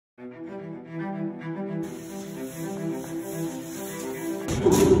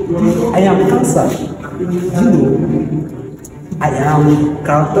I am cancer. I am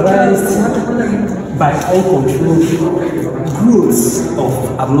characterized by uncontrolled growth of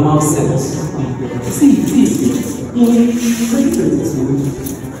abnormal cells. See, in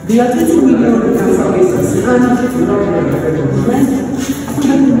 2022, there are 20 million cancer cases and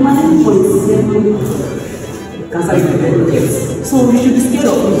 9.7 cancer related deaths. So we should be scared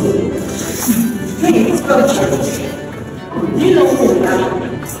of it. Hey, do you know who we are?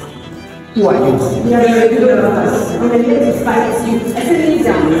 Who are you? We are Radiographers. I'm here to fight you. I said kneel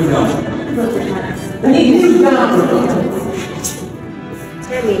down. Kneel down.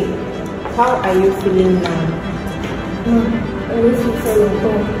 Tell me, how are you feeling now? I will feel so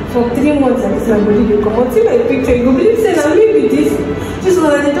for 3 months I said my body will come out. See my picture, you go believe say na me be this. Just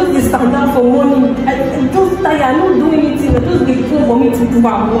when I just stand up for morning, I just tired, I not do anything, I just dey come for me to do I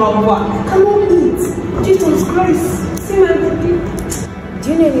cannot eat. Jesus Christ, see my body. Do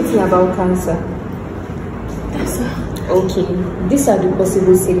you know anything about cancer? Yes, sir. Okay, these are the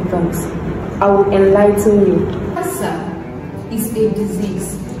possible symptoms. I will enlighten you. Cancer is a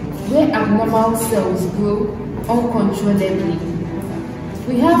disease where abnormal cells grow uncontrollably.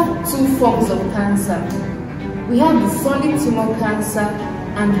 We have 2 forms of cancer. We have the solid tumor cancer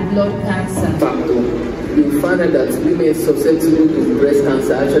and the blood cancer. You find out that women susceptible to breast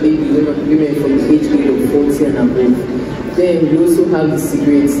cancer, actually women from the age grade of 40 and above. Then we also have the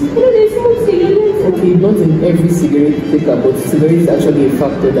cigarettes. Okay, not in every cigarette taker, but cigarette is actually a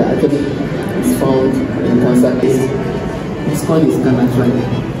factor that actually is found in cancer cases. It's called a scan actually,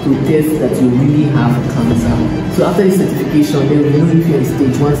 to test that you really have cancer. So after the certification, then we know if you're in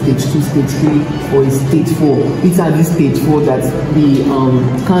stage 1, stage 2, stage 3, or in stage 4. It's at this stage 4 that the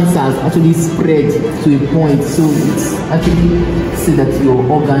cancer has actually spread to a point. So it's actually say that your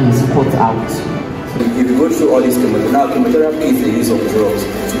organ is cut out. If you go through all these chemotherapy is the use of drugs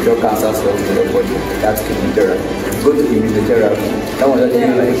to kill cancer cells in the body. That's chemotherapy. Go to immunotherapy. That one is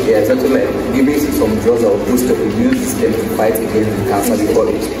something like giving some drugs that will boost the immune system to fight against the cancer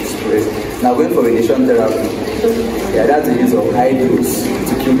before it spreads. Now going for radiation therapy, that's the use of high dose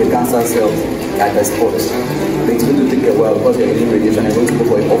to kill the cancer cells at the spot. But it's going to take a while because you're using radiation and going to go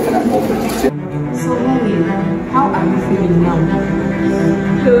for it often and often. So Mommy, how are you feeling now?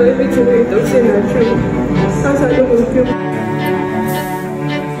 No, everything we don't say is true. Cancer don't kill.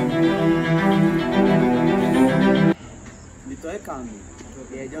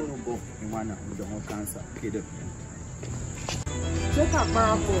 Check out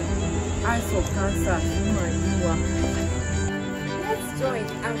Marable, Eyes of Cancer, Let's join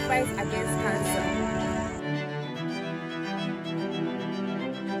and fight against cancer.